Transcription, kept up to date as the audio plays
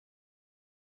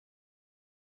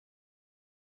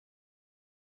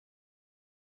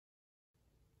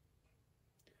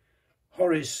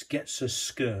Horace gets a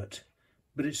skirt,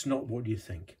 but it's not what you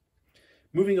think.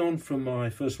 Moving on from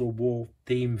my First World War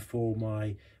theme for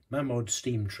my Mamod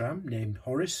steam tram named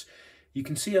Horace, you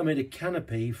can see I made a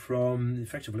canopy from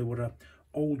effectively what are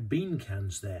old bean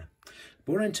cans there.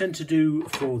 But what I intend to do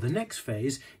for the next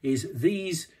phase is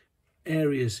these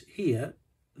areas here,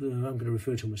 I'm going to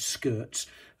refer to them as skirts,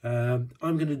 I'm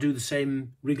going to do the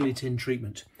same wriggly tin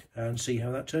treatment and see how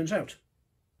that turns out.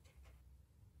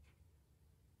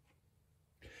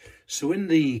 So in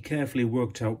the carefully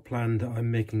worked out plan that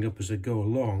I'm making up as I go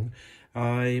along,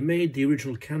 I made the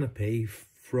original canopy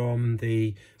from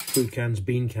the fruit cans,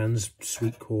 bean cans,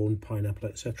 sweet corn, pineapple,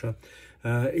 etc.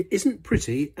 It isn't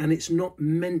pretty, and it's not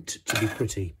meant to be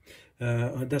pretty.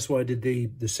 That's why I did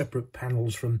the separate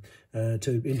panels from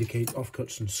to indicate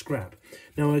offcuts and scrap.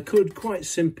 Now I could quite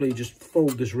simply just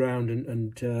fold this round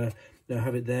and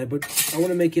have it there, but I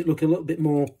want to make it look a little bit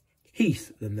more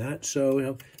heath than that,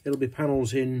 so it'll be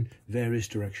panels in various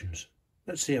directions.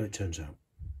 Let's see how it turns out.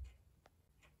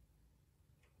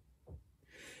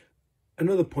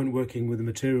 Another point working with the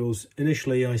materials,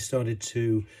 initially I started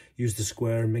to use the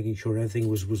square and making sure everything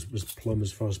was plumb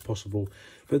as far as possible.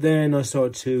 But then I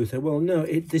started to think, well, no,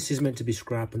 this is meant to be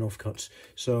scrap and offcuts.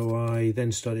 So I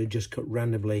then started just cut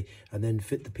randomly and then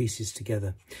fit the pieces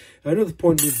together. Another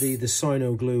point with the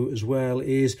Sino glue as well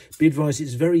is, be advised,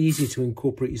 it's very easy to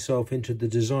incorporate yourself into the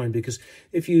design, because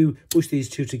if you push these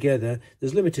two together,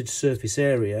 there's limited surface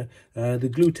area. The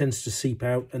glue tends to seep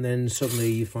out and then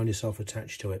suddenly you find yourself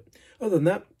attached to it. Other than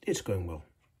that, it's going well.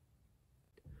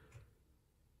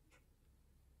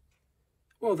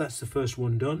 Well, that's the first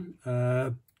one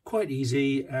done. Quite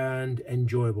easy and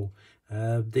enjoyable.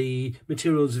 The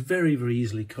material is very, very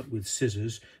easily cut with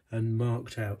scissors and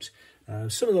marked out.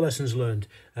 Some of the lessons learned.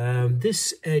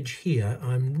 This edge here,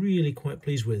 I'm really quite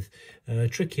pleased with.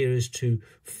 Trick here is to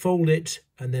fold it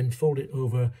and then fold it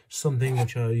over something,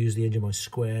 which I'll use the edge of my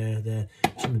square there,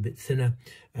 something a bit thinner,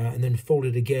 and then fold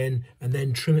it again and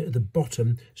then trim it at the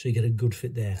bottom so you get a good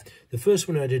fit there. The first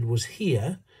one I did was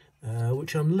here,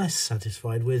 which I'm less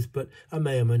satisfied with, but I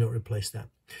may or may not replace that.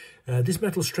 This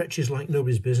metal stretches like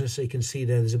nobody's business, so you can see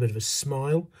there's a bit of a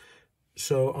smile.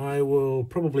 So I will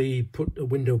probably put a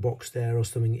window box there or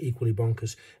something equally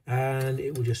bonkers, and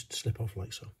it will just slip off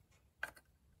like so.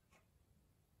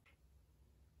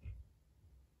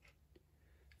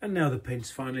 And now the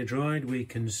paint's finally dried, we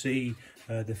can see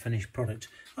the finished product.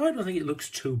 I don't think it looks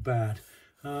too bad.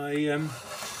 I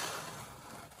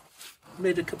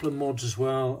made a couple of mods as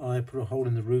well. I put a hole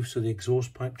in the roof so the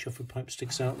exhaust pipe, chuffer pipe,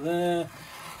 sticks out there.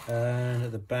 And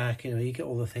at the back, you get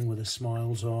all the thing with the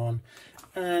smiles on.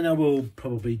 And I will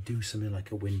probably do something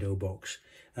like a window box.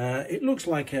 It looks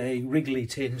like a wriggly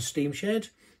tin steam shed,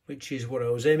 which is what I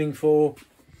was aiming for.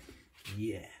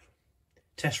 Yeah.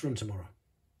 Test run tomorrow.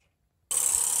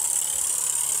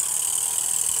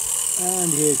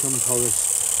 And here comes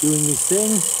Horace, doing his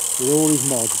thing with all his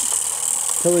mods.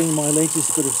 Towing my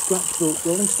latest bit of scratch-built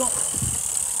rolling stock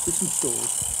with some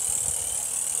stores.